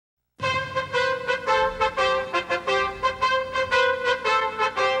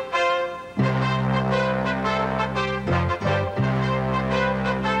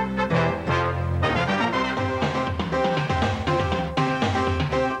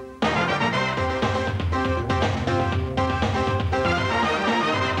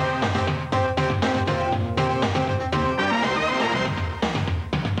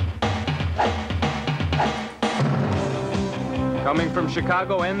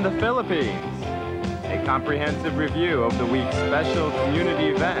Chicago and the Philippines. A comprehensive review of the week's special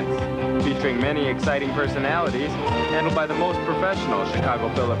community events, featuring many exciting personalities, handled by the most professional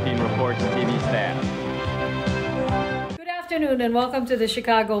Chicago Philippine Reports TV staff. Good afternoon and welcome to the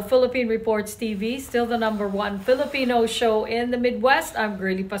Chicago Philippine Reports TV, still the #1 Filipino show in the Midwest. I'm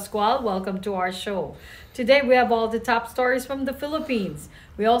Girly Pascual. Welcome to our show. Today we have all the top stories from the Philippines.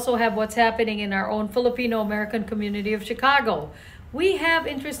 We also have what's happening in our own Filipino American Community of Chicago. We have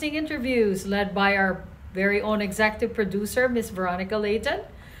interesting interviews led by our very own executive producer, Miss Veronica Leighton.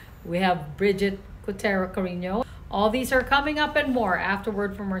 We have Bridget Cotero Carino. All these are coming up and more after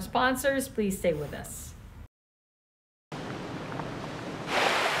word from our sponsors. Please stay with us.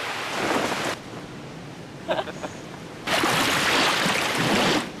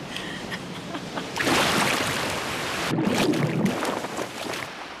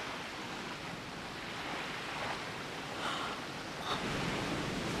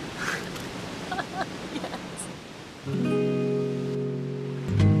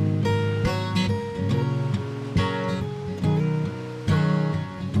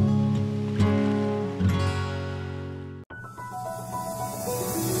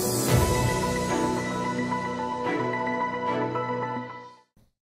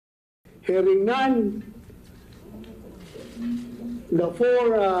 Hearing none, the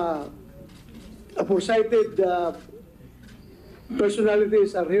four aforecited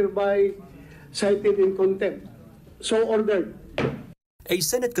personalities are hereby cited in contempt. So ordered. A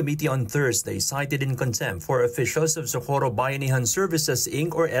Senate committee on Thursday cited in contempt for officials of Socorro Bayanihan Services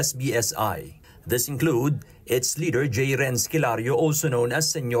Inc. or SBSI. This include its leader J. Renz Kilario, also known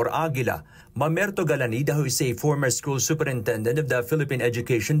as Senyor Aguila, Mamerto Galanida, who is a former school superintendent of the Philippine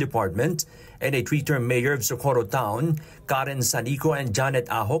Education Department, and a three-term mayor of Socorro Town, Karen Sanico and Janet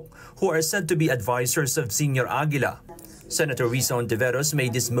Ahok, who are said to be advisors of Senyor Aguila. Senator Risa Ontiveros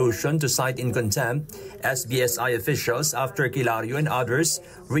made this motion to cite in contempt SBSI officials after Kilario and others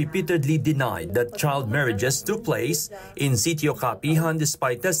repeatedly denied that child marriages took place in Sitio Capihan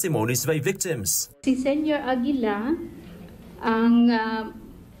despite testimonies by victims. Si Senyor Aguila ang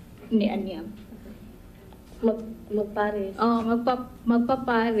magpares.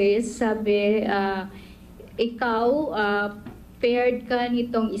 Magpapares, sabi ikaw paired ka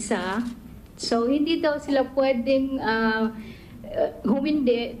nitong isa. So, hindi daw sila pwedeng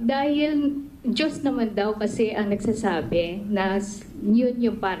humindi dahil Diyos naman daw kasi ang nagsasabi na yun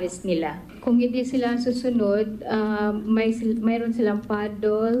yung pares nila. Kung hindi sila susunod, mayroon silang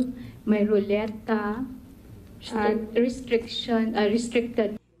paddle, may ruleta,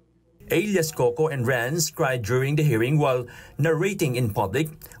 restricted. Alias Coco and Renz cried during the hearing while narrating in public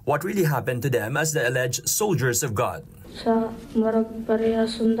what really happened to them as the alleged soldiers of God. Sa marag pareha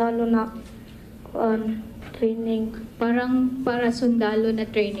sundalo na training. Parang para sundalo na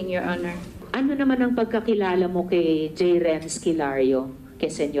training, Your Honor. Ano naman ang pagkakilala mo kay J. Renz Kilario,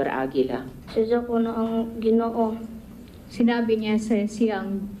 kay Senyor Aguila? Siya po na ang Ginoo. Sinabi niya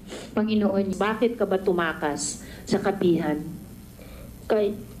siyang Panginoon. Bakit ka ba tumakas sa kapihan?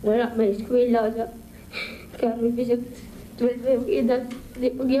 Kay wala may eskwela na. Kaya may bisag 12 yung edad. Di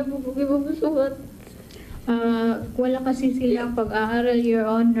pagyapon ko ibubusuhat. Wala kasi silang pag-aaral, Your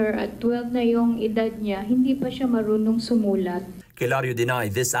Honor, at 12 na yung edad niya, hindi pa siya marunong sumulat. Kilario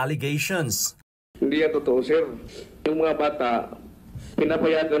denied these allegations. Hindi yan totoo, sir. Yung mga bata,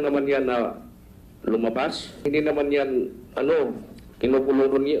 pinapayagan naman yan na lumabas. Hindi naman yan,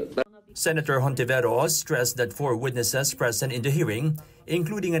 kinupulungan niya. Senator Hontiveros stressed that 4 witnesses present in the hearing,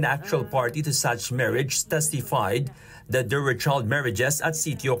 including an actual party to such marriage, testified that there were child marriages at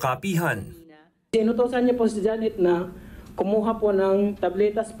Sitio Capihan. Inutosan niya po si Janet na kumuha po ng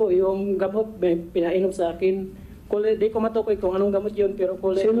tabletas po yung gamot pinainom sa akin. Di ko matukoy kung anong gamot yun, pero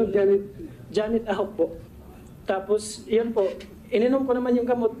Sino Janet? Janet Ahok po. Tapos yun po, ininom ko naman yung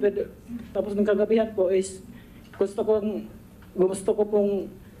gamot, tapos ng kagabihan po is gusto ko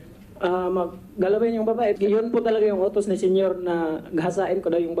pong maggalawin yung babae. Yun po talaga yung utos ni Senyor na gahasain ko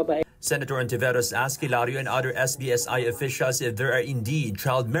daw yung babae. Senator Ontiveros asked Kilario and other SBSI officials if there are indeed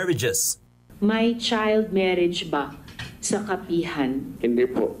child marriages. May child marriage ba sa kapihan? Hindi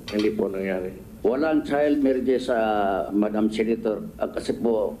po nangyari. Walang child marriage sa Madam Senator kasi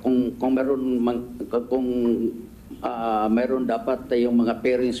po kung mayroon dapat yung mga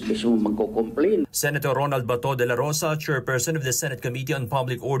parents mismo magko-complain. Senator Ronald Bato de la Rosa, chairperson of the Senate Committee on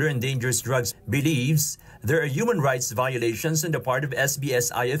Public Order and Dangerous Drugs, believes there are human rights violations on the part of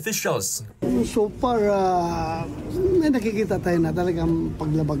SBSI officials. So far, may nakikita tayo na talagang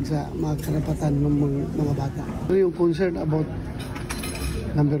paglabag sa mga karapatan ng mga bata. Yung concern about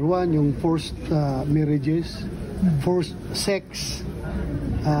number 1, yung forced marriages, forced sex,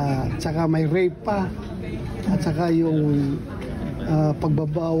 Tsaka may rape pa. At saka yung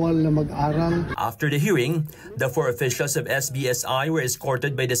pagbabawal na mag-aral. After the hearing, the 4 officials of SBSI were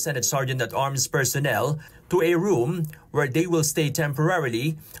escorted by the Senate Sergeant-at-Arms personnel to a room where they will stay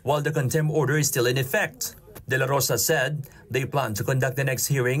temporarily while the contempt order is still in effect. De La Rosa said they plan to conduct the next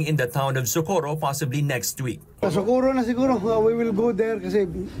hearing in the town of Socorro possibly next week. Sa Socorro na siguro, we will go there kasi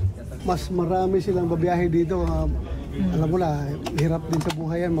mas marami silang babiyahe dito. Alam mo na, hirap din sa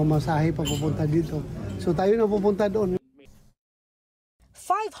buhay yan, mamasahe pa pupunta dito. So tayo na pupunta doon.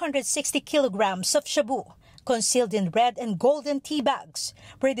 560 kilograms of shabu, concealed in red and golden tea bags,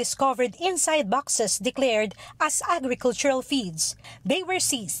 were discovered inside boxes declared as agricultural feeds. They were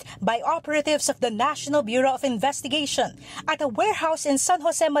seized by operatives of the National Bureau of Investigation at a warehouse in San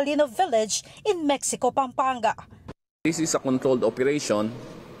Jose Malino Village in Mexico, Pampanga. This is a controlled operation,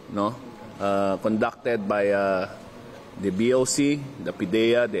 conducted by the BOC, the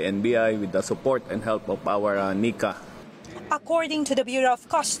PIDEA, the NBI with the support and help of our NICA. According to the Bureau of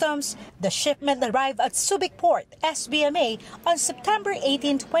Customs, the shipment arrived at Subic Port, SBMA, on September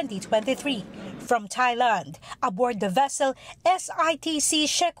 18, 2023, from Thailand, aboard the vessel SITC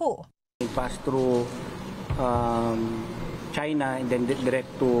Sheku. It passed through China and then direct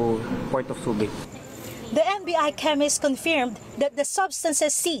to Port of Subic. The NBI chemist confirmed that the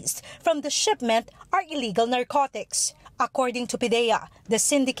substances seized from the shipment are illegal narcotics. According to PIDEA, the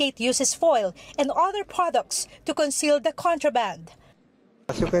syndicate uses foil and other products to conceal the contraband.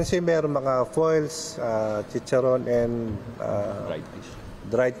 As you can see, meron mga foils, chicharon, and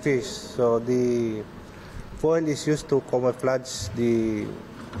dried fish. So the foil is used to camouflage the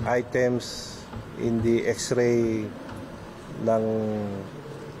items in the X-ray ng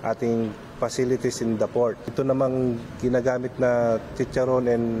ating facilities in the port. Ito namang ginagamit na chicharon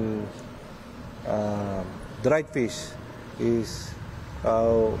and dried fish is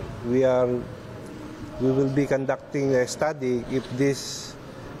we will be conducting a study if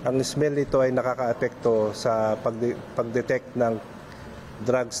ang smell nito ay nakaka-apekto sa pag-detect ng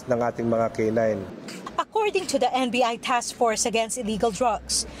drugs ng ating mga canine. According to the NBI Task Force Against Illegal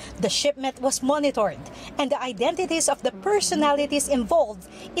Drugs, the shipment was monitored and the identities of the personalities involved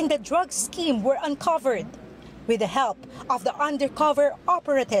in the drug scheme were uncovered. With the help of the undercover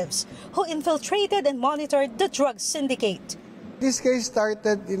operatives who infiltrated and monitored the drug syndicate. This case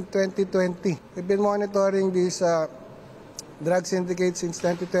started in 2020. We've been monitoring this drug syndicate since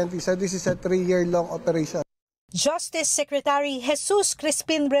 2020, so this is a 3-year-long operation. Justice Secretary Jesus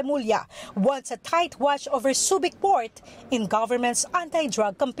Crispin Remulla wants a tight watch over Subic Port in government's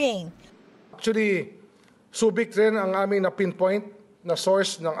anti-drug campaign. Actually, Subic rin ang aming na-pinpoint na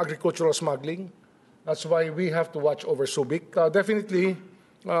source ng agricultural smuggling. That's why we have to watch over Subic. Definitely,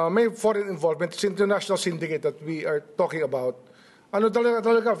 may foreign involvement. It's international syndicate that we are talking about. Ano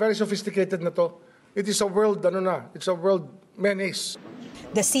talaga, very sophisticated na to. It is a world, it's a world menace.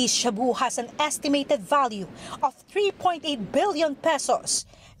 The seized shabu has an estimated value of 3.8 billion pesos,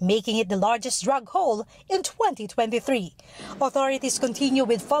 making it the largest drug haul in 2023. Authorities continue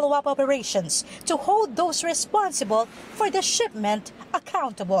with follow-up operations to hold those responsible for the shipment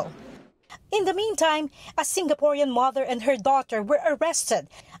accountable. In the meantime, a Singaporean mother and her daughter were arrested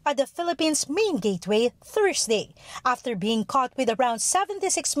at the Philippines' main gateway Thursday after being caught with around 76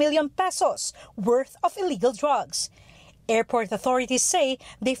 million pesos worth of illegal drugs. Airport authorities say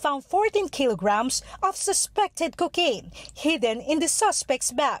they found 14 kilograms of suspected cocaine hidden in the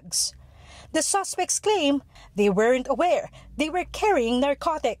suspects' bags. The suspects claim they weren't aware they were carrying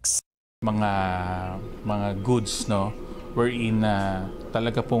narcotics. Mga goods, wherein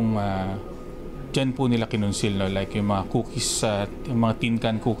talaga pong dyan po nila kinunsil, like yung mga cookies, yung mga tin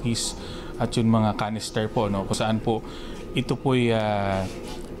can cookies at yung mga canister po, kung saan po ito po ay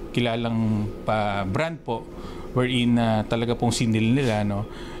kilalang brand po wherein talaga pong sinil nila,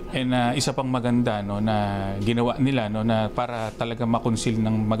 and isa pang maganda na ginawa nila na para talaga makonsil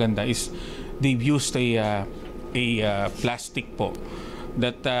ng maganda is they've used a plastic po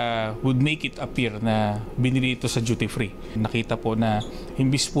that would make it appear na binili ito sa duty free. Nakita po na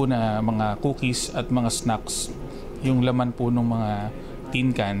imbis po na mga cookies at mga snacks, yung laman po ng mga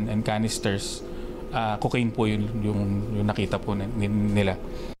tin can and canisters, cocaine po yung nakita po nila.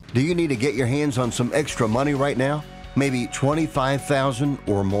 Do you need to get your hands on some extra money right now? Maybe $25,000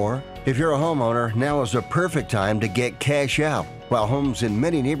 or more? If you're a homeowner, now is the perfect time to get cash out. While homes in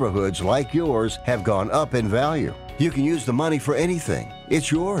many neighborhoods like yours have gone up in value, you can use the money for anything. It's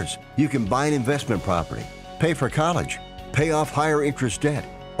yours. You can buy an investment property, pay for college, pay off higher interest debt,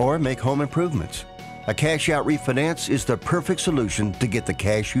 or make home improvements. A cash out refinance is the perfect solution to get the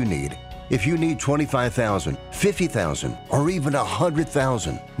cash you need. If you need $25,000, $50,000, or even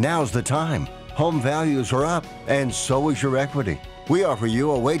 $100,000, now's the time. Home values are up, and so is your equity. We offer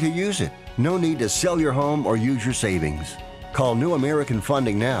you a way to use it. No need to sell your home or use your savings. Call New American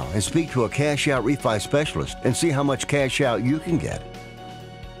Funding now and speak to a cash-out refi specialist and see how much cash out you can get.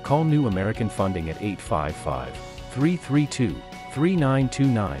 Call New American Funding at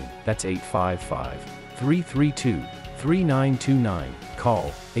 855-332-3929. That's 855-332-3929.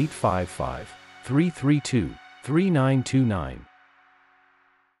 Call 855-332-3929.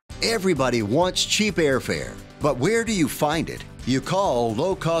 Everybody wants cheap airfare, but where do you find it? You call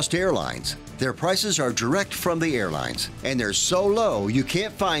low-cost airlines. Their prices are direct from the airlines, and they're so low you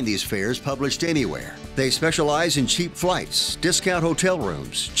can't find these fares published anywhere. They specialize in cheap flights, discount hotel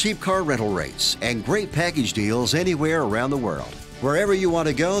rooms, cheap car rental rates, and great package deals anywhere around the world. Wherever you want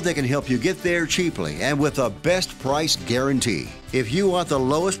to go, they can help you get there cheaply and with a best price guarantee. If you want the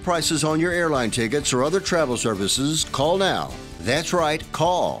lowest prices on your airline tickets or other travel services, call now. That's right,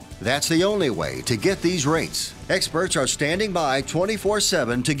 call. That's the only way to get these rates. Experts are standing by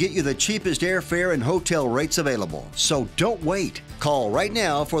 24/7 to get you the cheapest airfare and hotel rates available. So don't wait. Call right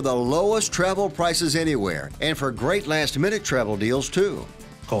now for the lowest travel prices anywhere and for great last-minute travel deals too.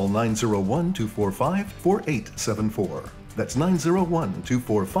 Call 901-245-4874. That's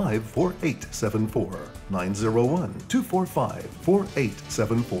 901-245-4874.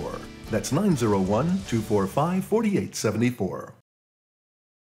 901-245-4874. That's 901-245-4874.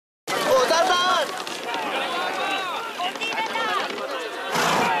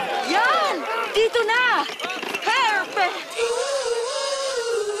 Yan! Dito na! Perfect!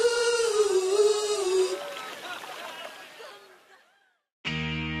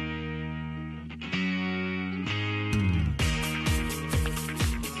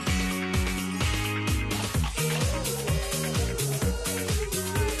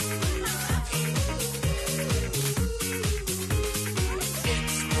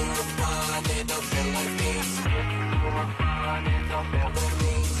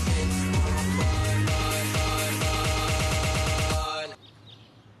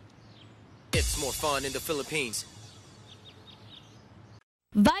 It's more fun in the Philippines.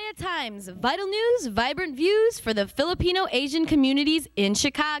 ViaTimes, vital news, vibrant views for the Filipino Asian communities in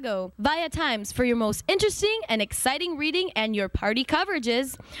Chicago. ViaTimes for your most interesting and exciting reading and your party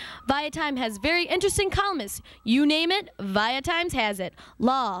coverages. ViaTime has very interesting columnists. You name it, ViaTimes has it.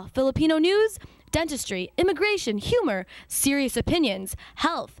 Law, Filipino news, dentistry, immigration, humor, serious opinions,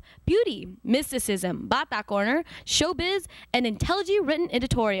 health, beauty, mysticism, Bata Corner, showbiz, and intelligently written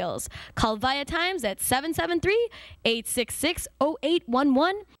editorials. Call ViaTimes at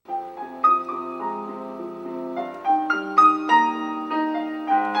 773-866-0811.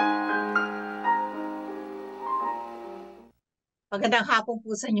 Magandang hapon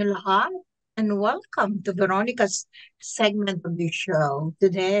po sa inyo lahat, and welcome to Veronica's segment of the show.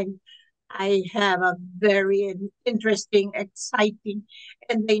 Today, I have a very interesting, exciting,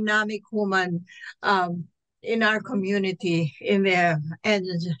 and dynamic woman in our community.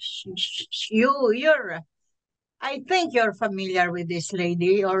 I think you're familiar with this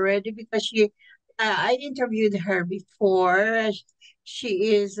lady already because I interviewed her before.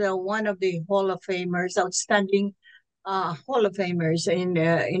 She is one of the Hall of Famers, outstanding Hall of Famers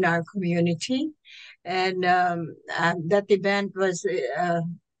in our community, and that event was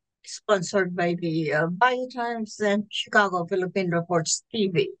sponsored by the ViaTimes and Chicago Philippine Reports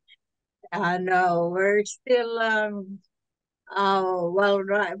TV. And we're still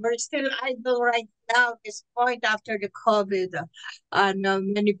we're still idle right now at this point after the COVID. And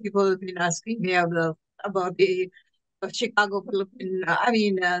many people have been asking me about the Chicago Philippine,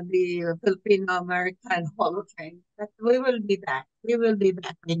 the Filipino American Hall of Fame. But we will be back. We will be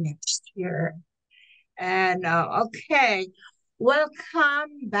back next year. And okay.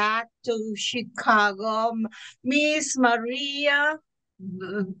 Welcome back to Chicago, Miss Maria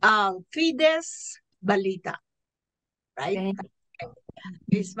Fides Balita, right?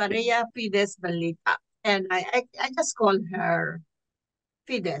 Miss Maria Fides Balita. And I just call her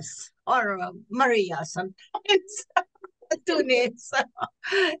Fides or Maria sometimes. Two names.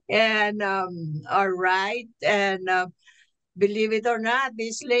 And all right. And believe it or not,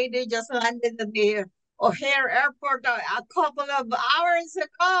 this lady just landed at the O'Hare Airport a couple of hours ago.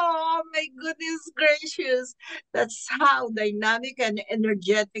 Oh my goodness gracious. That's how dynamic and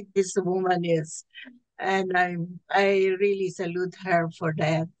energetic this woman is. And I really salute her for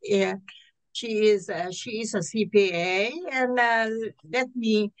that. Yeah. She is a CPA, and let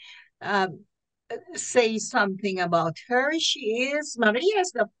me say something about her. Maria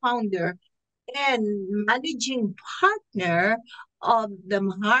is the founder and managing partner of the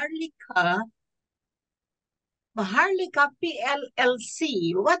Maharlika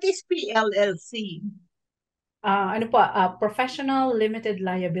PLLC. What is PLLC? Professional limited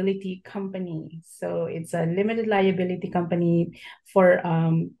liability company. So it's a limited liability company for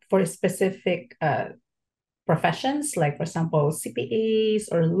specific professions, like for example,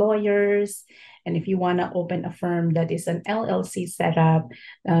 CPAs or lawyers. And if you want to open a firm that is an LLC setup,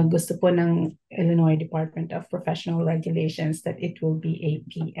 gusto po ng Illinois Department of Professional Regulations that it will be a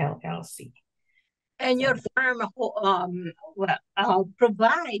PLLC. And your firm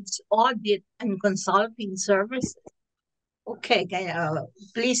provides audit and consulting services. Okay,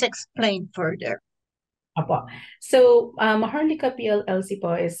 please explain further. Apo. So, Maharlika PLLC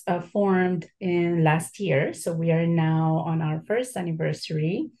po is formed in last year. So we are now on our first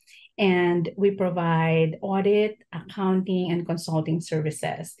anniversary, and we provide audit, accounting, and consulting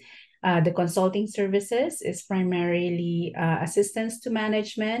services. The consulting services is primarily assistance to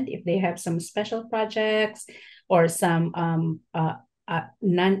management if they have some special projects or some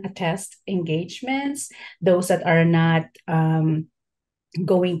non-attest engagements, those that are not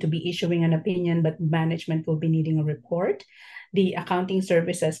going to be issuing an opinion, but management will be needing a report. The accounting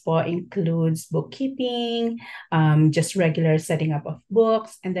services po includes bookkeeping, just regular setting up of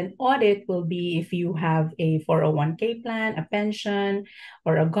books, and then audit will be if you have a 401k plan, a pension,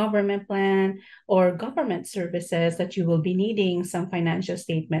 or a government plan, or government services that you will be needing some financial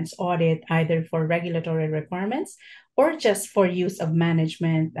statements audit, either for regulatory requirements or just for use of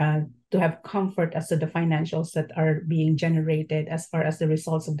management to have comfort as to the financials that are being generated as far as the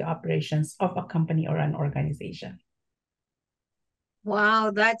results of the operations of a company or an organization. Wow,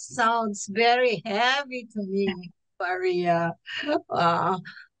 that sounds very heavy to me, Maria.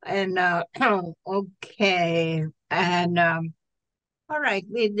 Okay, and all right.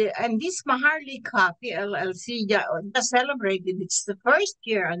 And this Maharlika PLLC just celebrated its the first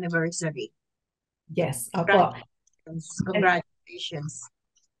year anniversary. Yes, Apo. Congratulations.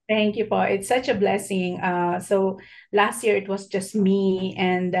 Thank you, po. It's such a blessing. So last year it was just me,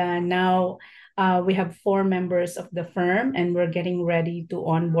 and now we have 4 members of the firm, and we're getting ready to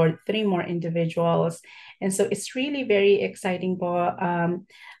onboard 3 more individuals. And so it's really very exciting po.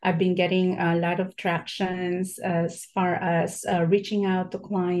 I've been getting a lot of tractions as far as reaching out to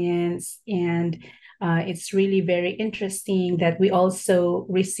clients, and it's really very interesting that we also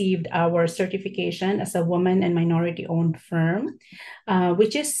received our certification as a woman and minority-owned firm,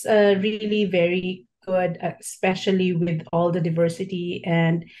 which is really very good, especially with all the diversity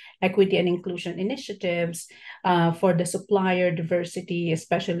and equity and inclusion initiatives for the supplier diversity,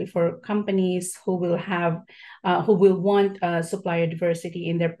 especially for companies who will want supplier diversity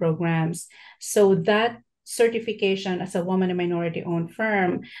in their programs. So that certification as a woman and minority-owned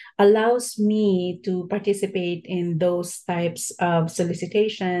firm allows me to participate in those types of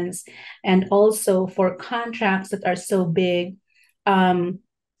solicitations, and also for contracts that are so big, and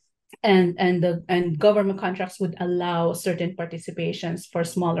government contracts would allow certain participations for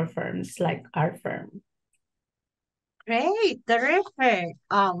smaller firms like our firm. Great, terrific.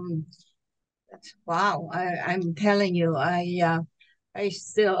 Wow. I'm telling you, I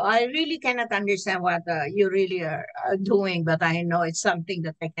really cannot understand what you really are doing, but I know it's something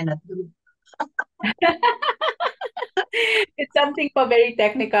that I cannot do. It's something po very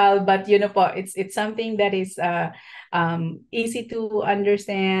technical, but po, it's something that is easy to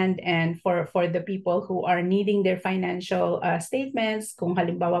understand, and for the people who are needing their financial statements, kung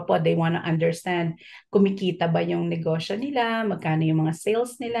halimbawa po they want to understand kumikita ba yung negosyo nila, magkano yung mga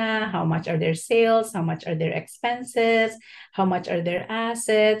sales nila, how much are their sales, how much are their expenses, how much are their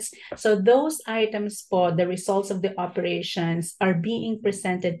assets. So those items po, the results of the operations are being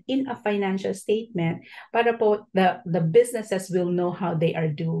presented in a financial statement para po the businesses will know how they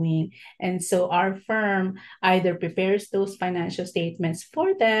are doing. And so our firm either prepares those financial statements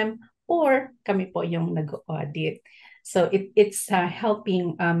for them, or kami po yung nag-audit. So it's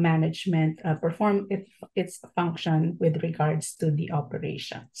helping management perform its function with regards to the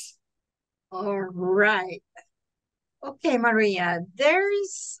operations. All right. Okay, Maria,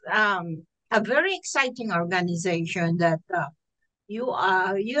 there's a very exciting organization that you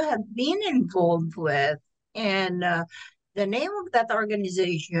have been involved with, and the name of that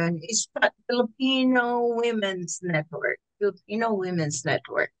organization is Filipino Women's Network. Filipino Women's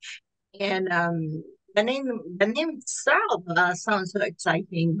Network, and the name itself sounds so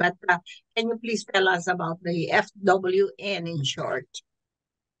exciting. But can you please tell us about the FWN in short?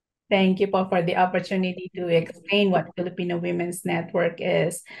 Thank you po for the opportunity to explain what Filipino Women's Network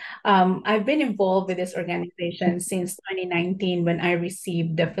is. I've been involved with this organization since 2019 when I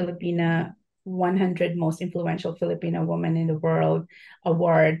received the 100 Most Influential Filipino Women in the World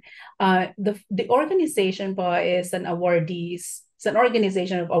award. The organization po is an awardees. It's an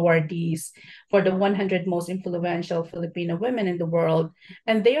organization of awardees for the 100 most influential Filipino women in the world.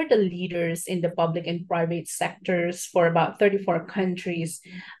 And they are the leaders in the public and private sectors for about 34 countries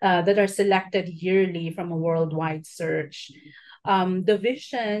that are selected yearly from a worldwide search. The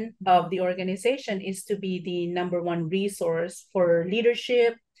vision of the organization is to be the #1 resource for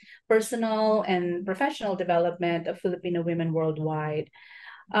leadership, personal and professional development of Filipino women worldwide.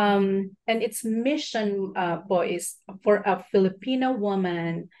 And its mission po is for a Filipino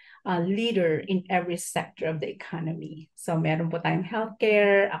woman leader in every sector of the economy. So meron po tayong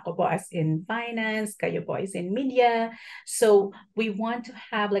healthcare, ako po as in finance, kayo po as in media. So we want to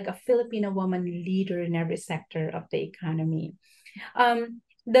have like a Filipino woman leader in every sector of the economy.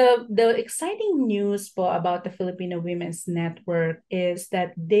 The exciting news po about the Filipino Women's Network is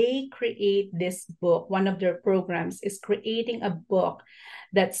that they create this book. One of their programs is creating a book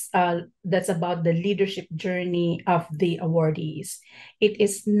that's about the leadership journey of the awardees. It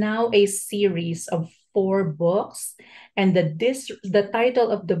is now a series of 4 books, and the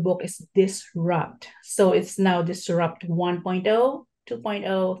title of the book is Disrupt. So it's now Disrupt 1.0, 2.0,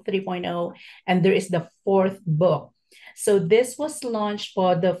 3.0, and there is the 4th book. So this was launched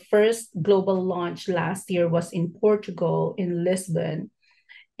for the first global launch last year was in Portugal, in Lisbon.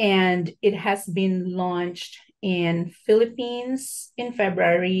 And it has been launched in Philippines in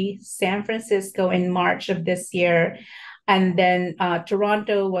February, San Francisco in March of this year, and then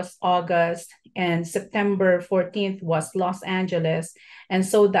Toronto was August, and September 14th was Los Angeles. And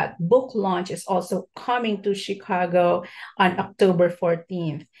so that book launch is also coming to Chicago on October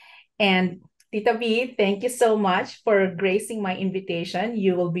 14th. And Tita V, thank you so much for gracing my invitation.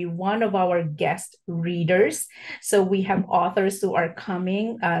 You will be one of our guest readers. So we have authors who are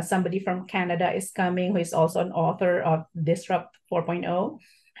coming. Somebody from Canada is coming, who is also an author of Disrupt 4.0.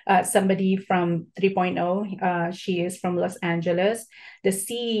 Somebody from 3.0, she is from Los Angeles. The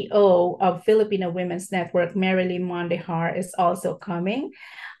CEO of Filipino Women's Network, Marilyn Mondejar, is also coming.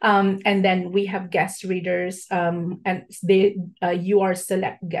 And then we have guest readers, and you are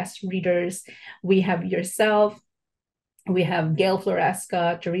select guest readers. We have yourself, we have Gail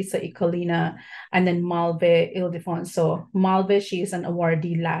Floresca, Teresa Icolina, and then Malve Ildefonso. Malve, she is an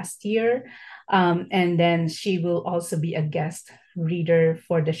awardee last year, and then she will also be a guest reader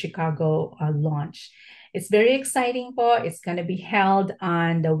for the Chicago launch. It's very exciting po. It's going to be held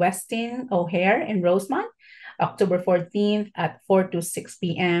on the Westin O'Hare in Rosemont, October 14th at 4 to 6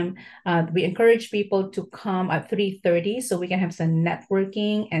 p.m. We encourage people to come at 3:30 so we can have some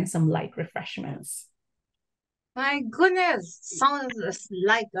networking and some light refreshments. My goodness, sounds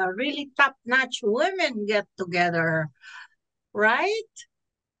like a really top-notch women get together, right?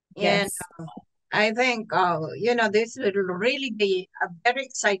 Yes. And I think, this will really be a very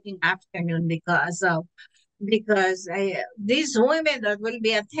exciting afternoon because these women that will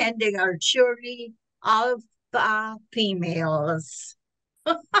be attending are surely alpha females.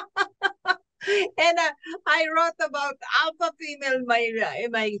 And I wrote about alpha female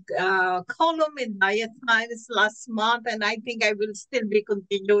in my column in ViaTimes last month, and I think I will still be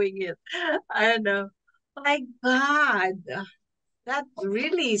continuing it. And my God, that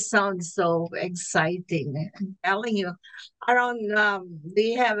really sounds so exciting. I'm telling you, around do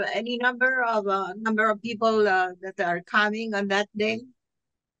you have any number of people that are coming on that day?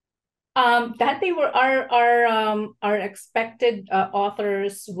 That day our expected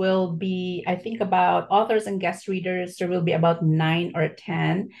authors will be, I think, about authors and guest readers, there will be about 9 or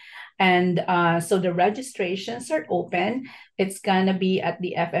 10. And so the registrations are open. It's gonna be at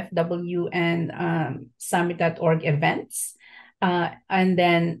the FFW and summit.org events. And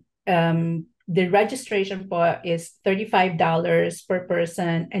then the registration is $35 per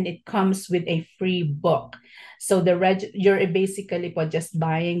person, and it comes with a free book. So you're basically just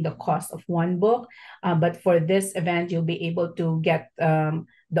buying the cost of one book. But for this event, you'll be able to get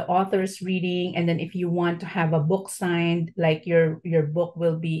the author's reading. And then if you want to have a book signed, like your book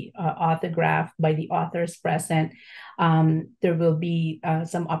will be autographed by the authors present, there will be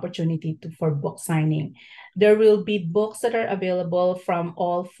some opportunity for book signing. There will be books that are available from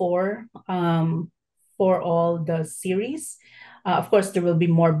all 4 for all the series. Of course, there will be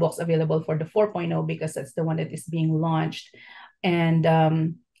more books available for the 4.0 because that's the one that is being launched. And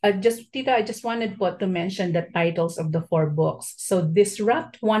I just wanted to mention the titles of the 4 books. So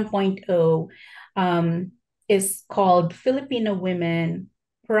Disrupt 1.0 is called Filipino Women,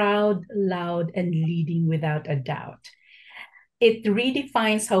 Proud, Loud, and Leading Without a Doubt. It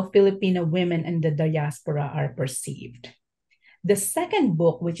redefines how Filipino women in the diaspora are perceived. The second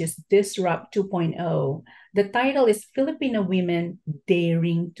book, which is Disrupt 2.0, the title is Filipino Women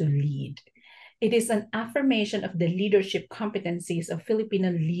Daring to Lead. It is an affirmation of the leadership competencies of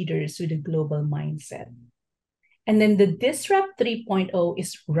Filipino leaders with a global mindset. And then the Disrupt 3.0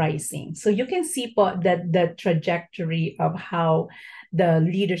 is Rising. So you can see that the trajectory of how the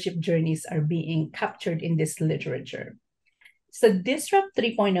leadership journeys are being captured in this literature. So Disrupt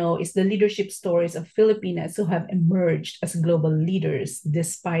 3.0 is the leadership stories of Filipinas who have emerged as global leaders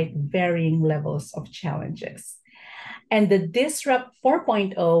despite varying levels of challenges. And the Disrupt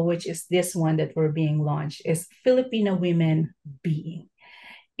 4.0, which is this one that we're being launched, is Filipino Women Being.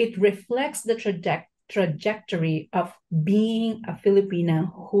 It reflects the trajectory of being a Filipina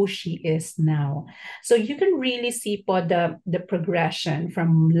who she is now. So you can really see the progression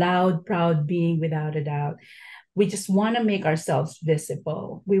from loud, proud being without a doubt. We just want to make ourselves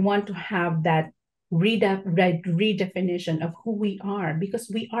visible. We want to have that redefinition of who we are,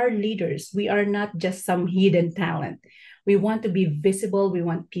 because we are leaders. We are not just some hidden talent. We want to be visible. We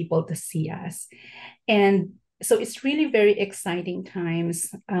want people to see us. And so it's really very exciting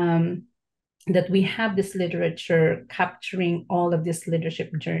times that we have this literature capturing all of these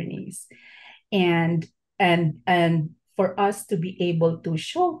leadership journeys. And for us to be able to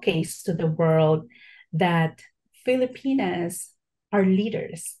showcase to the world that Filipinas are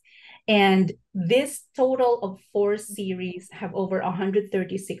leaders. And this total of 4 series have over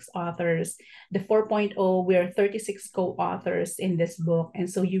 136 authors. The 4.0, we are 36 co-authors in this book. And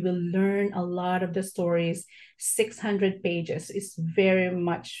so you will learn a lot of the stories. 600 pages is very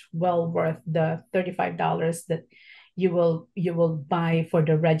much well worth the $35 that you will buy for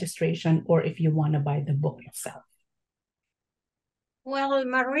the registration, or if you want to buy the book itself. Well,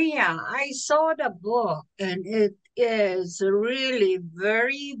 Maria, I saw the book and it is really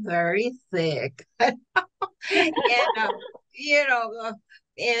very, very thick. And,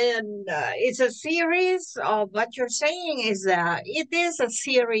 it's a series of what you're saying is it is a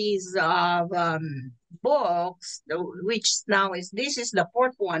series of books, which now this is the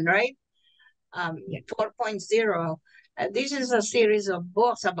fourth one, right? 4.0. This is a series of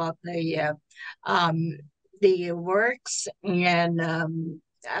books about the works and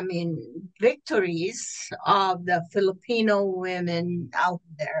victories of the Filipino women out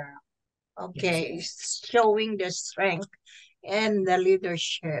there. Okay, yes. Showing the strength and the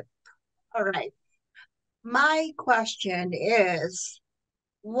leadership. All right. My question is,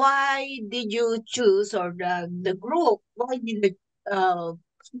 why did you choose, or the group, why did the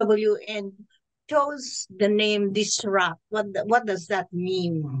WN chose the name Disrupt? What does that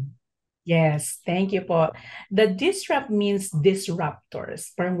mean? Yes, thank you po. The disrupt means disruptors.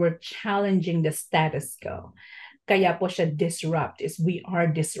 Parang we're challenging the status quo. Kaya po siya disrupt, is we are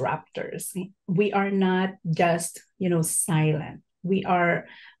disruptors. We are not just, silent. We are,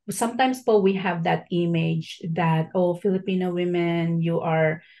 sometimes po we have that image that, oh, Filipino women, you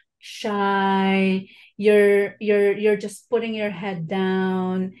are shy, you're just putting your head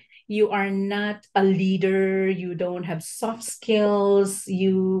down, you are not a leader, you don't have soft skills,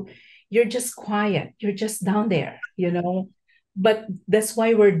 you're just quiet. You're just down there, But that's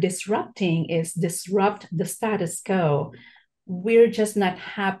why we're disrupting, is disrupt the status quo. We're just not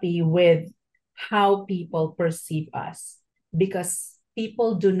happy with how people perceive us, because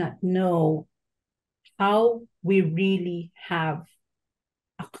people do not know how we really have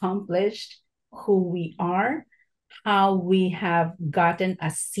accomplished who we are, how we have gotten a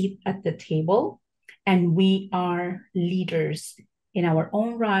seat at the table, and we are leaders in our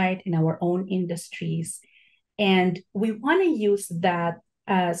own right, in our own industries. And we want to use that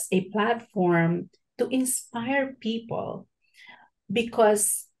as a platform to inspire people,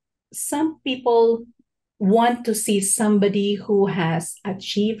 because some people want to see somebody who has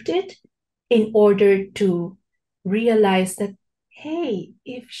achieved it in order to realize that, hey,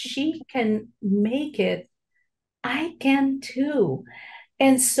 if she can make it, I can too.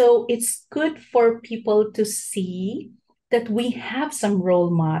 And so it's good for people to see that we have some role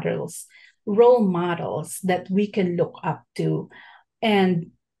models that we can look up to.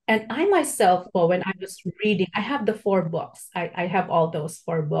 And I myself, when I was reading, I have the 4 books. I have all those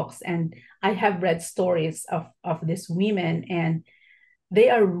 4 books, and I have read stories of these women, and they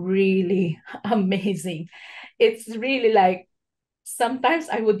are really amazing. It's really like, sometimes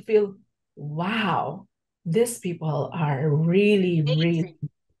I would feel, wow, these people are really, really,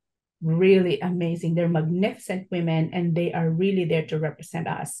 really amazing. They're magnificent women, and they are really there to represent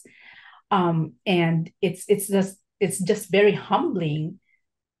us. And it's just very humbling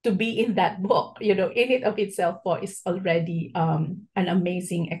to be in that book. In it of itself is already an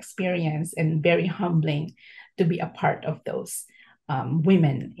amazing experience and very humbling to be a part of those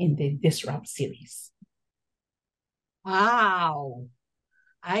women in the Disrupt series. Wow.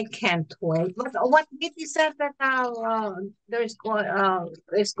 I can't wait. What did you say that there's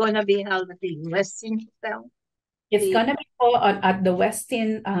going to be held at the Westin Hotel? It's gonna be at the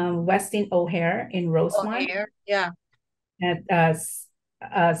Westin O'Hare in Rosemont. O'Hare, yeah. At as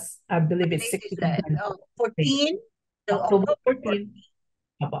I believe it's 14? October 14th,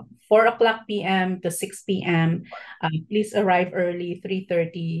 about 4 o'clock p.m. to 6 p.m. Please arrive early.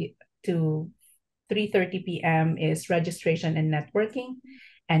 3:30 to 3:30 p.m. is registration and networking,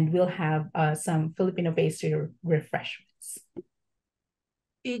 and we'll have some Filipino-based refreshments.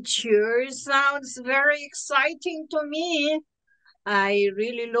 It sure sounds very exciting to me. I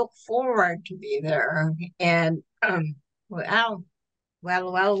really look forward to be there. And well.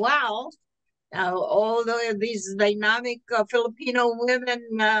 All these dynamic Filipino women,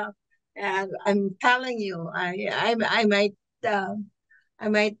 and I'm telling you, I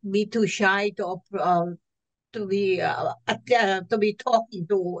might be too shy to be talking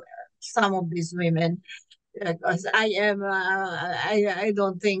to some of these women, because I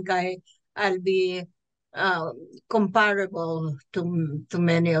don't think I'll be comparable to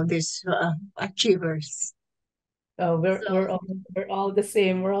many of these achievers. We're all the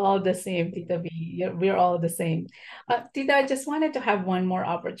same. We're all the same, Tita V. We're all the same. Tita, I just wanted to have one more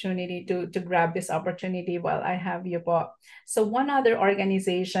opportunity to grab this opportunity while I have you, po. So one other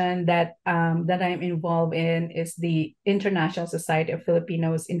organization that that I'm involved in is the International Society of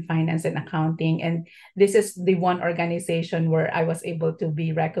Filipinos in Finance and Accounting, and this is the one organization where I was able to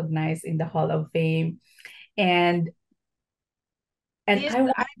be recognized in the Hall of Fame, and I'm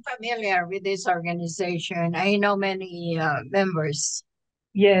familiar with this organization. I know many members.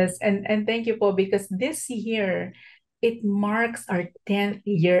 Yes, and thank you, po, because this year it marks our 10th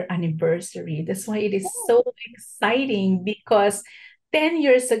year anniversary. That's why it is so exciting, because 10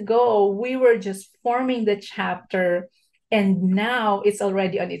 years ago we were just forming the chapter, and now it's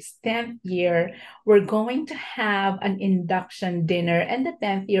already on its 10th year. We're going to have an induction dinner and the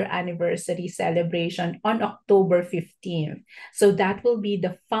 10th year anniversary celebration on October 15th. So that will be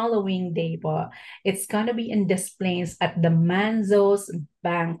the following day, po. It's going to be in Des Plaines at the Manzo's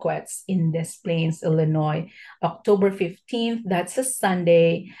Banquets in Des Plaines, Illinois. October 15th, that's a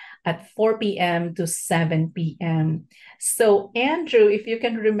Sunday, at 4 p.m. to 7 p.m. So Andrew, if you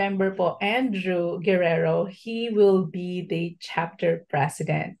can remember, po, Andrew Guerrero, he will be the chapter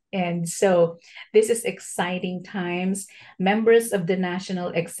president. And so this is exciting times. Members of the National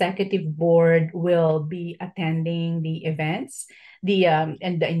Executive Board will be attending the events,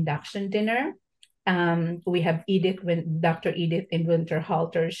 and the induction dinner. We have Dr. Edith in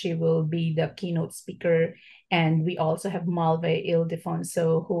Winterhalter. She will be the keynote speaker. And we also have Malve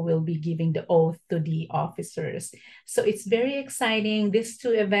Ildefonso, who will be giving the oath to the officers. So it's very exciting. These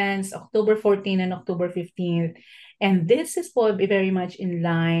two events, October 14th and October 15th. And this is probably very much in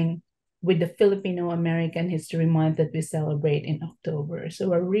line with the Filipino American History Month that we celebrate in October. So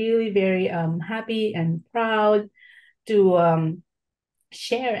we're really very happy and proud to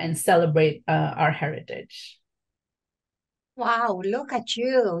share and celebrate our heritage. Wow, look at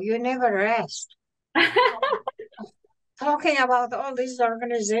you. You never rest. Talking about all these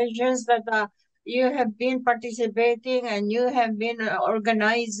organizations that you have been participating, and you have been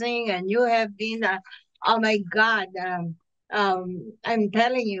organizing, and you have been, oh my God, I'm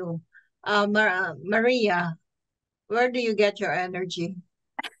telling you, Maria, where do you get your energy?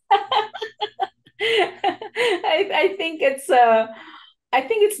 I think it's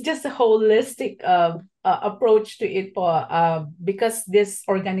just a holistic approach to it, because these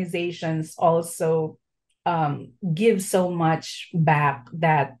organizations also give so much back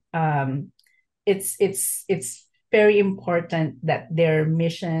that it's very important that their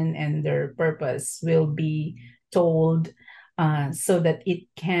mission and their purpose will be told, so that it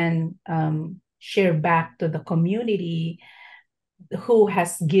can share back to the community who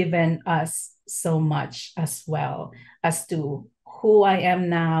has given us so much as well, as to who I am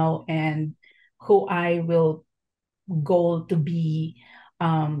now and who I will go to be.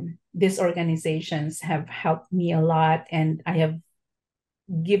 These organizations have helped me a lot, and I have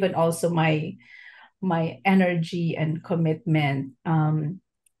given also my energy and commitment.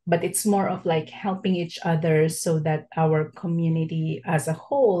 But it's more of like helping each other so that our community as a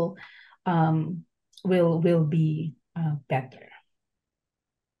whole will be better.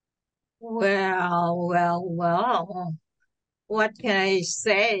 Well. What can I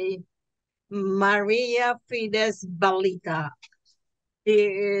say? Maria Fides Balita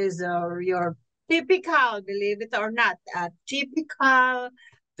is your typical, believe it or not, a typical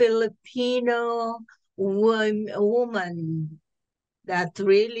Filipino woman that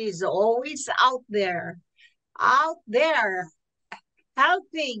really is always out there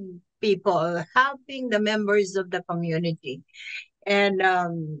helping people, helping the members of the community. And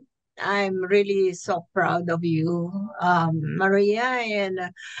I'm really so proud of you, Maria,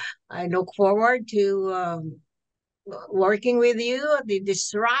 and I look forward to working with you at the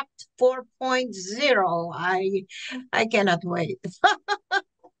Disrupt 4.0. I cannot wait.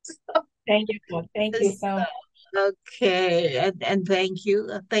 Thank you. Thank you so much. Okay, and thank you.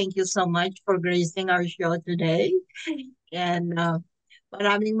 Thank you so much for gracing our show today. And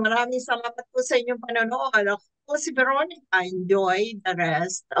maraming salamat po sa inyong panonood. Ako po si Veronica. Enjoy the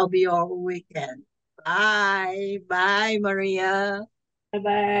rest of your weekend. Bye. Bye, Maria.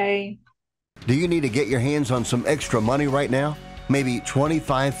 Bye-bye. Do you need to get your hands on some extra money right now? Maybe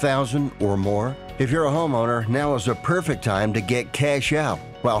 $25,000 or more? If you're a homeowner, now is a perfect time to get cash out.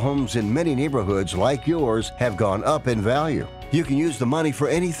 While homes in many neighborhoods like yours have gone up in value, you can use the money for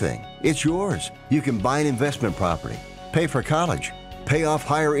anything. It's yours. You can buy an investment property, pay for college, pay off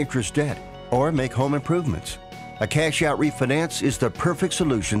higher interest debt, or make home improvements. A cash out refinance is the perfect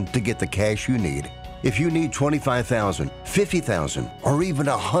solution to get the cash you need. If you need $25,000, $50,000, or even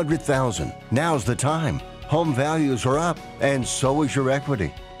 $100,000, now's the time. Home values are up, and so is your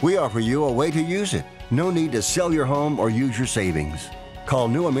equity. We offer you a way to use it. No need to sell your home or use your savings. Call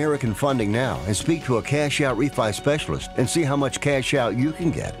New American Funding now and speak to a cash out refi specialist and see how much cash out you can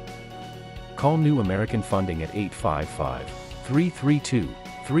get. Call New American Funding at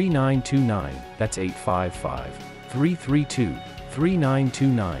 855-332-3929. That's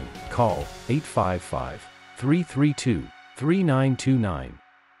 855-332-3929. Call 855-332-3929.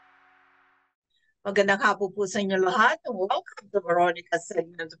 Magandang hapon po sa inyo lahat. Welcome to Veronica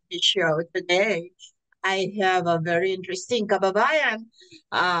segment of the show today. I have a very interesting kababayan,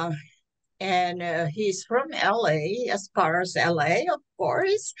 and he's from LA. As far as LA, of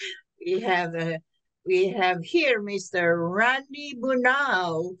course, we have here Mr. Randy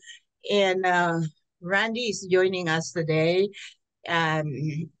Bunao, and Randy is joining us today. As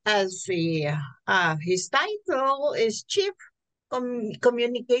his title is Chief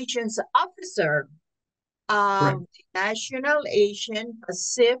Communications Officer of the National Asian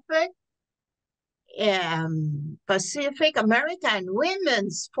Pacific American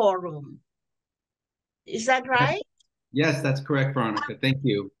Women's Forum. Is that right? Yes, that's correct, Veronica. Thank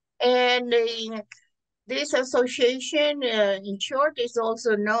you. And this association, in short, is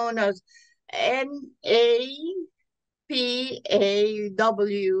also known as NAPAWF.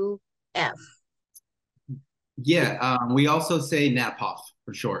 Yeah, we also say NAPOF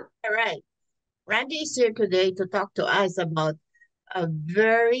for short. All right. Randy is here today to talk to us about a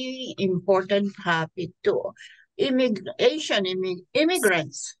very important topic to immigrants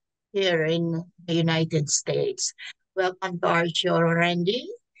here in the United States. Welcome to our show, Randy.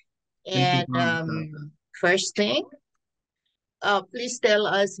 And first thing, please tell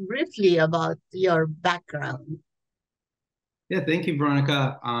us briefly about your background. Yeah, thank you,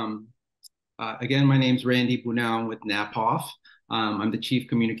 Veronica. Again, my name's Randy Bunao with NAPOF. I'm the Chief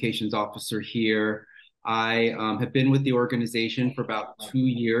Communications Officer here. I have been with the organization for about 2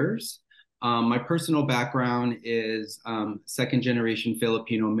 years. My personal background is second generation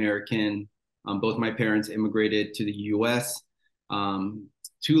Filipino American. Both my parents immigrated to the US,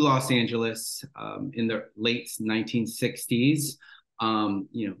 to Los Angeles in the late 1960s.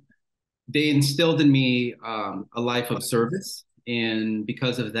 They instilled in me a life of service. And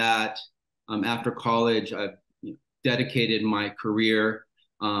because of that, after college, I've dedicated my career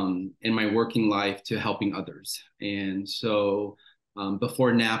and my working life to helping others. And so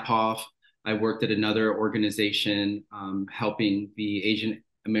before NAPOF, I worked at another organization helping the Asian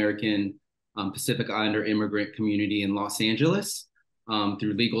American Pacific Islander immigrant community in Los Angeles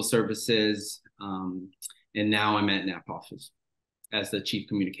through legal services. And now I'm at NAPOF as the Chief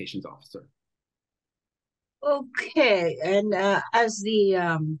Communications Officer. Okay, and as the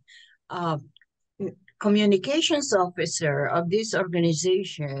communications officer of this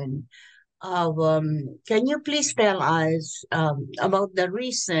organization, can you please tell us about the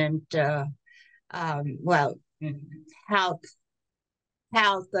recent health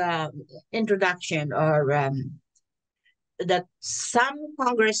introduction, or that some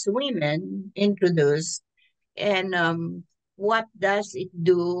congresswomen introduced, and what does it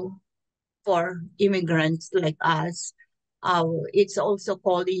do for immigrants like us? It's also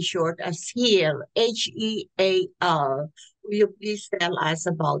called in short as HEAL, H-E-A-L. Will you please tell us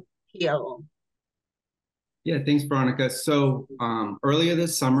about HEAL? Yeah, thanks, Veronica. So earlier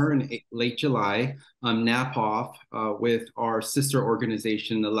this summer in late July, NAPOF with our sister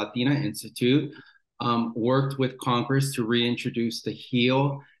organization, the Latina Institute, worked with Congress to reintroduce the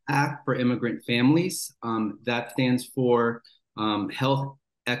HEAL Act for immigrant families. That stands for Health,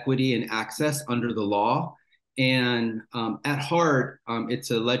 Equity, and Access under the law. And at heart,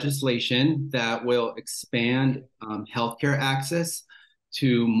 it's a legislation that will expand healthcare access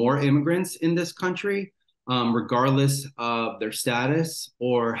to more immigrants in this country, regardless of their status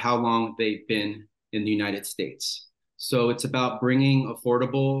or how long they've been in the United States. So it's about bringing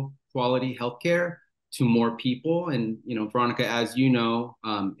affordable, quality healthcare to more people. And, Veronica, as you know,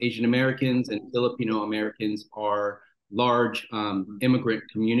 Asian Americans and Filipino Americans are large immigrant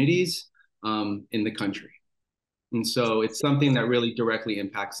communities in the country. And so it's something that really directly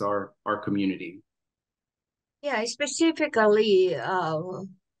impacts our community. Yeah, specifically, how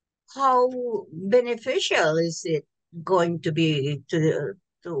beneficial is it going to be to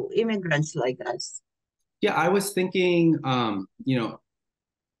immigrants like us? Yeah, I was thinking,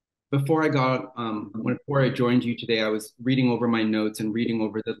 before I joined you today, I was reading over my notes and reading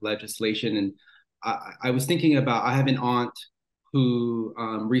over the legislation, and I was thinking about, I have an aunt who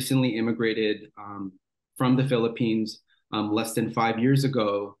recently immigrated from the Philippines less than 5 years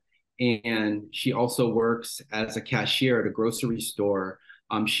ago, and she also works as a cashier at a grocery store.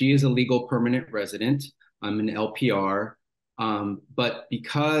 She is a legal permanent resident, an LPR, but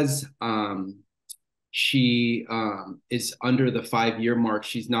because she is under the 5-year mark,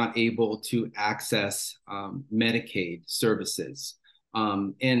 she's not able to access Medicaid services.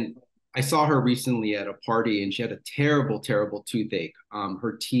 And I saw her recently at a party, and she had a terrible, terrible toothache.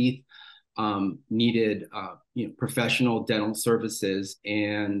 Her teeth needed professional dental services,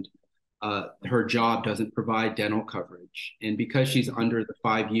 and her job doesn't provide dental coverage. And because she's under the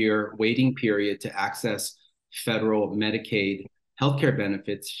 5-year waiting period to access federal Medicaid healthcare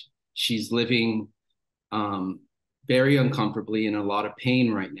benefits, she's living very uncomfortably in a lot of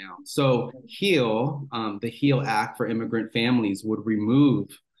pain right now. So HEAL, the HEAL Act for immigrant families, would remove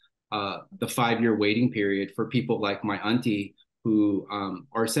the 5-year waiting period for people like my auntie, who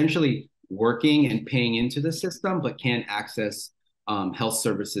are essentially working and paying into the system, but can't access health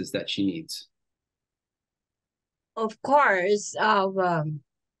services that she needs. Of course,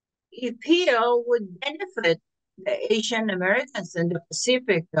 if HEAL would benefit the Asian Americans and the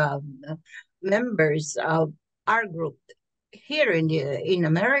Pacific members of our group here in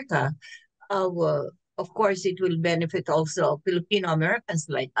America, of course, it will benefit also Filipino Americans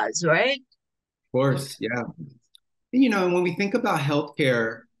like us, right? Of course, yeah. And when we think about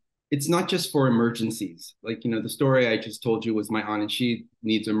healthcare, it's not just for emergencies. Like, the story I just told you was my aunt, and she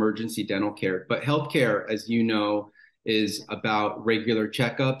needs emergency dental care. But healthcare, as you know, is about regular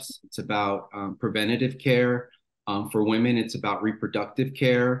checkups. It's about preventative care. For women, it's about reproductive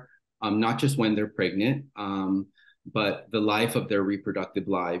care, not just when they're pregnant, but the life of their reproductive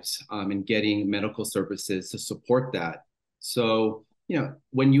lives, and getting medical services to support that. So,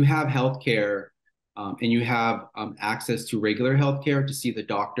 when you have healthcare, and you have access to regular healthcare, to see the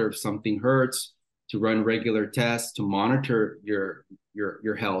doctor if something hurts, to run regular tests, to monitor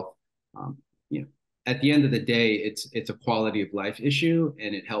your health. At the end of the day, it's a quality of life issue,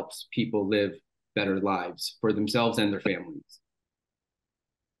 and it helps people live better lives for themselves and their families.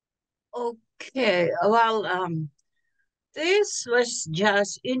 Okay, well, this was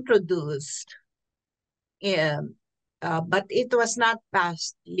just introduced, but it was not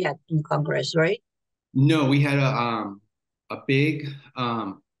passed yet in Congress, right? No, we had a big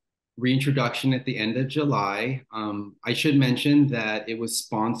reintroduction at the end of July. I should mention that it was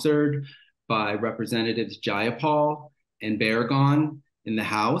sponsored by Representatives Jayapal and Barragan in the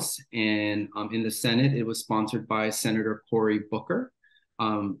House, and in the Senate, it was sponsored by Senator Cory Booker.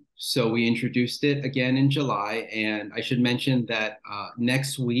 So we introduced it again in July, and I should mention that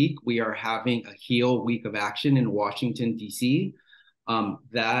next week we are having a HEAL Week of Action in Washington, D.C.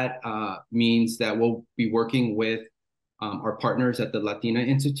 That means that we'll be working with our partners at the Latina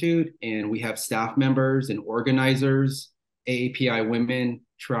Institute, and we have staff members and organizers, AAPI women,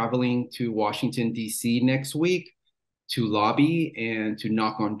 traveling to Washington, D.C. next week to lobby and to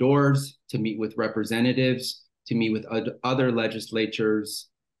knock on doors, to meet with representatives, to meet with other legislatures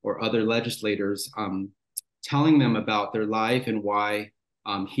or other legislators, telling them about their life and why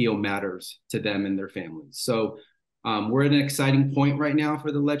HEAL matters to them and their families. So we're at an exciting point right now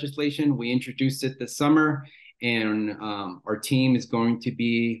for the legislation. We introduced it this summer, and our team is going to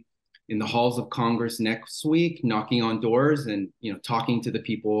be in the halls of Congress next week, knocking on doors and talking to the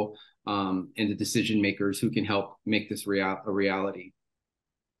people and the decision makers who can help make this a reality.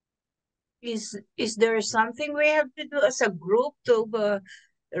 Is there something we have to do as a group to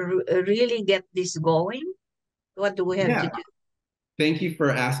really get this going? What do we have to do? Thank you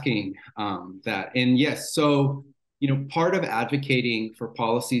for asking that. And yes, so, part of advocating for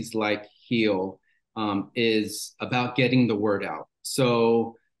policies like HEAL is about getting the word out.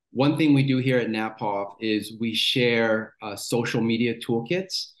 So one thing we do here at NAPOF is we share social media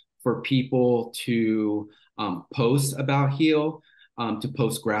toolkits for people to post about HEAL, to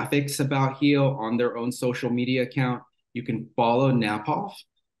post graphics about HEAL on their own social media account. You can follow NAPOF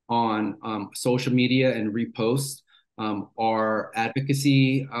on social media and repost our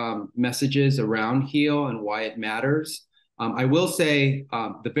advocacy messages around HEAL and why it matters. I will say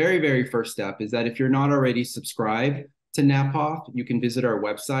the very, very first step is that if you're not already subscribed to NAPOF, you can visit our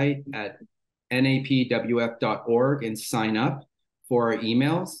website at napwf.org and sign up for our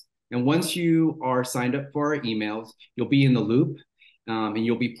emails. And once you are signed up for our emails, you'll be in the loop and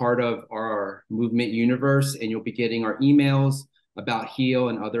you'll be part of our movement universe, and you'll be getting our emails about HEAL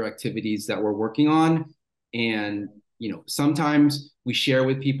and other activities that we're working on. And sometimes we share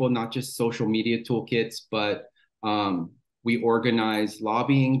with people not just social media toolkits, but we organize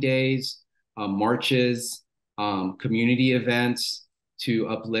lobbying days, marches, community events to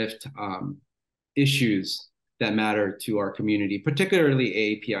uplift issues that matter to our community, particularly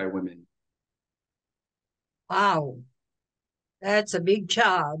AAPI women. Wow, that's a big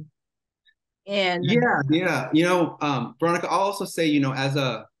job. And yeah. Veronica, I'll also say, as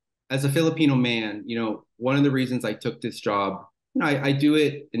a Filipino man, one of the reasons I took this job, I do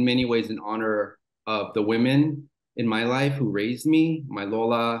it in many ways in honor of the women in my life who raised me, my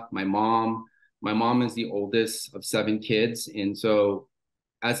lola, my mom. My mom is the oldest of 7 kids. And so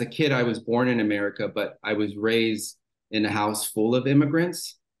as a kid, I was born in America, but I was raised in a house full of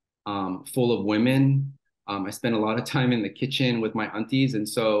immigrants, full of women. I spent a lot of time in the kitchen with my aunties. And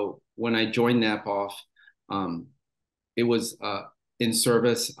so when I joined NAPOF, it was in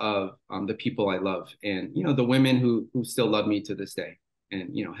service of the people I love and, the women who still love me to this day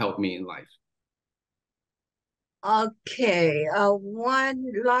and, help me in life. Okay, one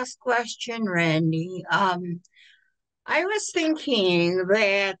last question, Randy. I was thinking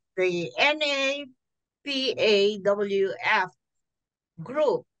that the NAPAWF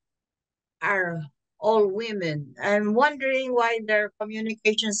group are all women. I'm wondering why their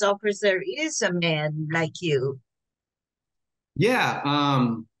communications officer is a man like you. Yeah,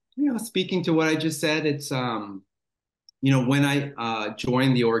 speaking to what I just said, it's when I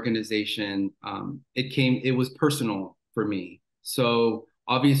joined the organization, it was personal for me. So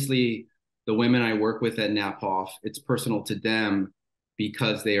obviously the women I work with at NAPOF, it's personal to them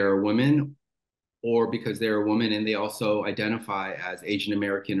because they are a woman or because they're a woman and they also identify as Asian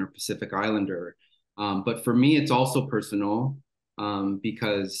American or Pacific Islander. But for me, it's also personal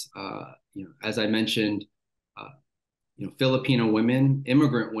because, as I mentioned, Filipino women,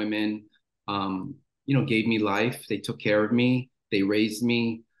 immigrant women, gave me life. They took care of me. They raised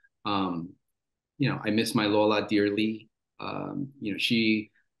me. I miss my lola dearly. She,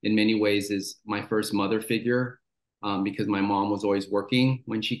 in many ways, is my first mother figure because my mom was always working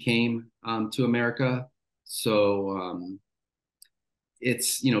when she came to America. So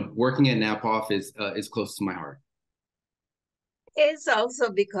it's, working at NAPOF is close to my heart. It's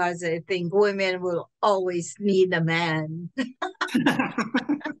also because I think women will always need a man.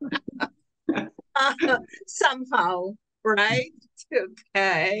 Somehow, right?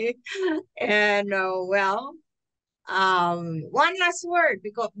 Okay. And one last word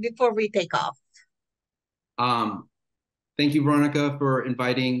before we take off. Thank you, Veronica, for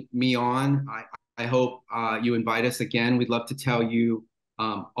inviting me on. I hope you invite us again. We'd love to tell you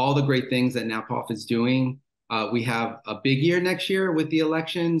all the great things that NAPOF is doing. We have a big year next year with the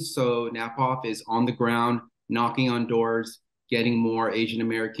elections. So NAPOF is on the ground, knocking on doors, getting more Asian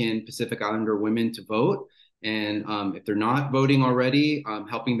American Pacific Islander women to vote. And if they're not voting already,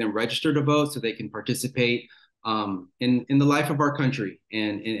 helping them register to vote so they can participate in the life of our country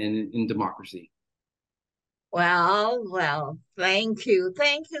and in democracy. Well, thank you.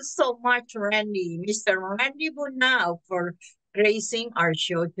 Thank you so much, Randy, Mr. Randy Bunao, for gracing our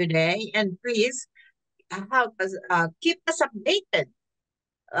show today. And please help us, keep us updated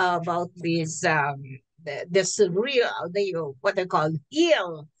about this real, what they call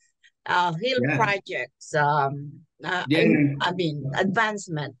HEAL projects.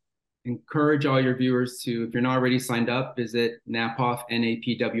 Advancement. Encourage all your viewers to, if you're not already signed up, visit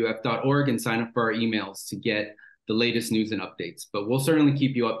napwf.org and sign up for our emails to get the latest news and updates. But we'll certainly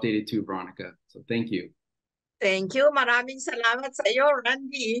keep you updated too, Veronica. So thank you. Thank you. Maraming salamat sa iyo,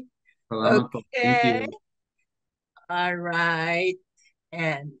 Randy. Salamat po. Thank you. All right.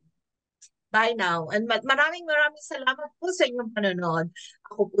 And bye now. And maraming salamat po sa inyong panonood.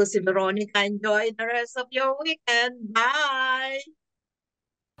 Ako po si Veronica. Enjoy the rest of your weekend. Bye!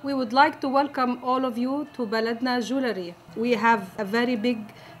 We would like to welcome all of you to Baladna Jewelry. We have a very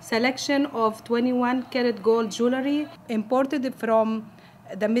big selection of 21-karat gold jewelry imported from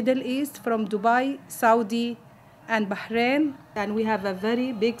the Middle East, from Dubai, Saudi, and Bahrain. And we have a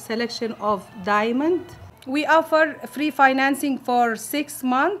very big selection of diamond. We offer free financing for 6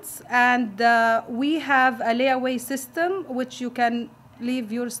 months, and we have a layaway system which you can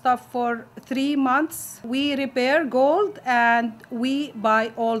leave your stuff for 3 months. We repair gold and we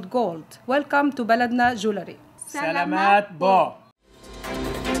buy old gold. Welcome to Baladna Jewelry. Salamat po!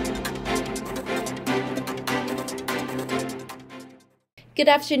 Good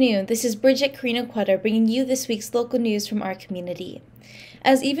afternoon, this is Bridget Carino-Quetta bringing you this week's local news from our community.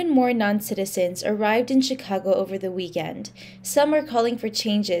 As even more non-citizens arrived in Chicago over the weekend, some are calling for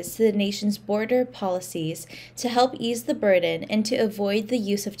changes to the nation's border policies to help ease the burden and to avoid the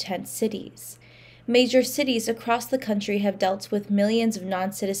use of tent cities. Major cities across the country have dealt with millions of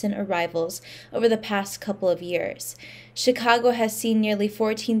non-citizen arrivals over the past couple of years. Chicago has seen nearly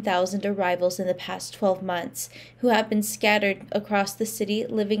 14,000 arrivals in the past 12 months, who have been scattered across the city,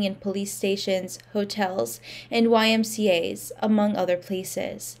 living in police stations, hotels, and YMCAs, among other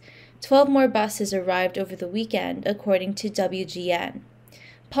places. 12 more buses arrived over the weekend, according to WGN.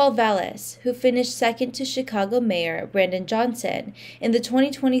 Paul Vallis, who finished second to Chicago Mayor Brandon Johnson in the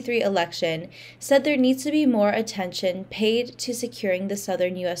 2023 election, said there needs to be more attention paid to securing the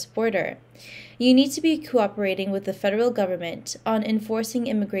southern U.S. border. You need to be cooperating with the federal government on enforcing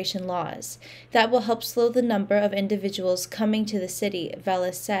immigration laws. That will help slow the number of individuals coming to the city,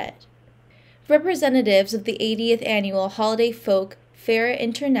 Vallis said. Representatives of the 80th Annual Holiday Folk Fair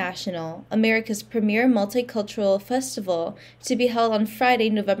International, America's premier multicultural festival, to be held on Friday,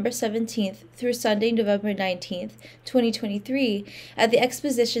 November 17th through Sunday, November 19th, 2023, at the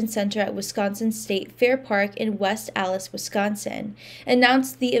Exposition Center at Wisconsin State Fair Park in West Allis, Wisconsin,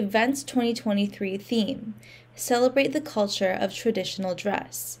 announced the event's 2023 theme, Celebrate the Culture of Traditional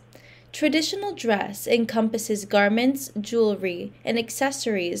Dress. Traditional dress encompasses garments, jewelry, and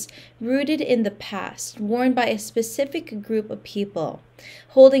accessories rooted in the past, worn by a specific group of people.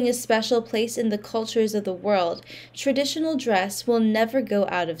 Holding a special place in the cultures of the world, traditional dress will never go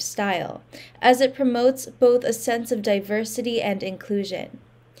out of style, as it promotes both a sense of diversity and inclusion.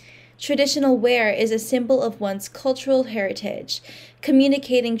 Traditional wear is a symbol of one's cultural heritage,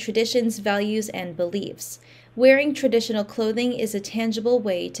 communicating traditions, values, and beliefs. Wearing traditional clothing is a tangible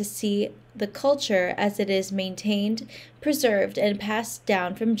way to see the culture as it is maintained, preserved, and passed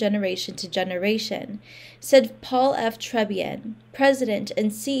down from generation to generation, said Paul F. Trebian, President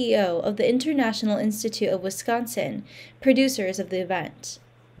and CEO of the International Institute of Wisconsin, producers of the event.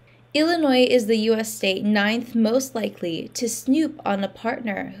 Illinois is the U.S. state 9th most likely to snoop on a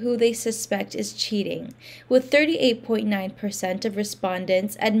partner who they suspect is cheating, with 38.9% of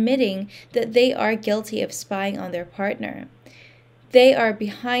respondents admitting that they are guilty of spying on their partner. They are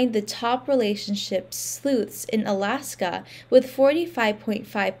behind the top relationship sleuths in Alaska, with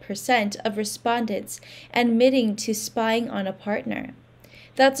 45.5% of respondents admitting to spying on a partner.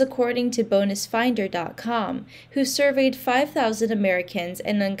 That's according to BonusFinder.com, who surveyed 5,000 Americans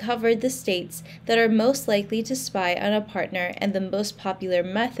and uncovered the states that are most likely to spy on a partner and the most popular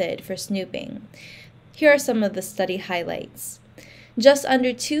method for snooping. Here are some of the study highlights. Just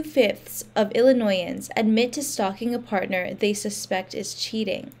under 2/5 of Illinoisans admit to stalking a partner they suspect is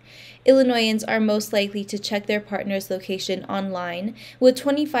cheating. Illinoisans are most likely to check their partner's location online, with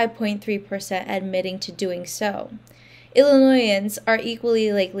 25.3% admitting to doing so. Illinoisans are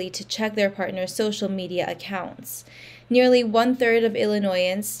equally likely to check their partner's social media accounts. Nearly 1/3 of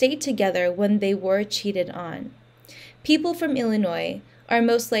Illinoisans stayed together when they were cheated on. People from Illinois are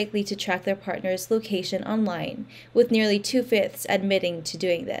most likely to track their partner's location online, with nearly 2/5 admitting to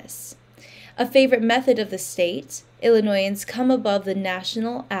doing this. A favorite method of the state, Illinoisans come above the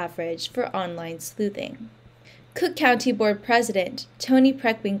national average for online sleuthing. Cook County Board President Tony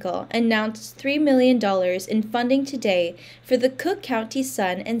Preckwinkle announced $3 million in funding today for the Cook County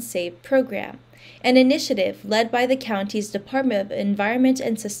Sun and Save program, an initiative led by the county's Department of Environment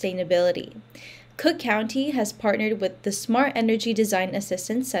and Sustainability. Cook County has partnered with the Smart Energy Design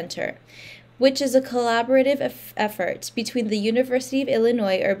Assistance Center, which is a collaborative effort between the University of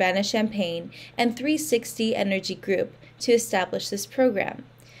Illinois Urbana-Champaign and 360 Energy Group to establish this program.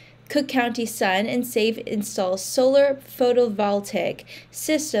 Cook County Sun and Save installs solar photovoltaic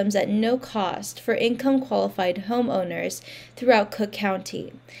systems at no cost for income-qualified homeowners throughout Cook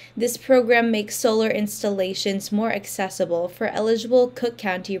County. This program makes solar installations more accessible for eligible Cook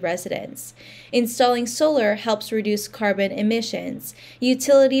County residents. Installing solar helps reduce carbon emissions,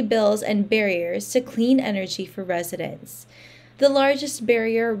 utility bills, and barriers to clean energy for residents. The largest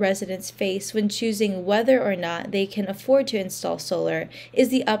barrier residents face when choosing whether or not they can afford to install solar is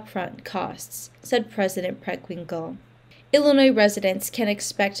the upfront costs, said President Preckwinkle. Illinois residents can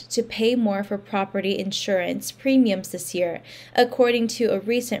expect to pay more for property insurance premiums this year, according to a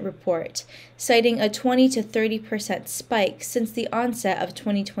recent report, citing a 20 to 30% spike since the onset of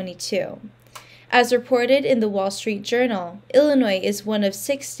 2022. As reported in the Wall Street Journal, Illinois is one of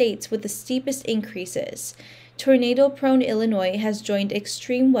 6 states with the steepest increases. Tornado-prone Illinois has joined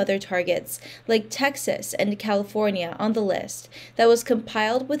extreme weather targets like Texas and California on the list that was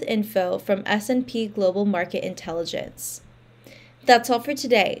compiled with info from S&P Global Market Intelligence. That's all for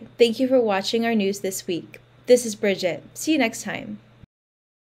today. Thank you for watching our news this week. This is Bridget. See you next time.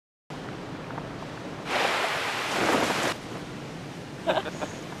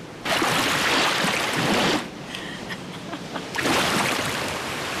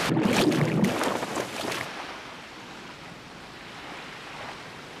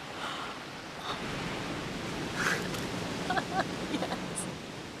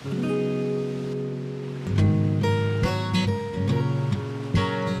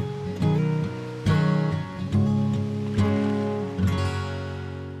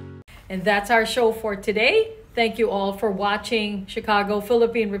 And that's our show for today. Thank you all for watching Chicago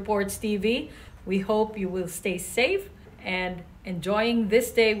Philippine Reports TV. We hope you will stay safe and enjoying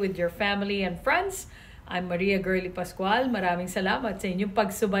this day with your family and friends. I'm Maria Girly Pascual. Maraming salamat sa inyong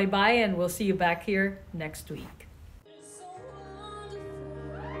pagsubaybay and we'll see you back here next week.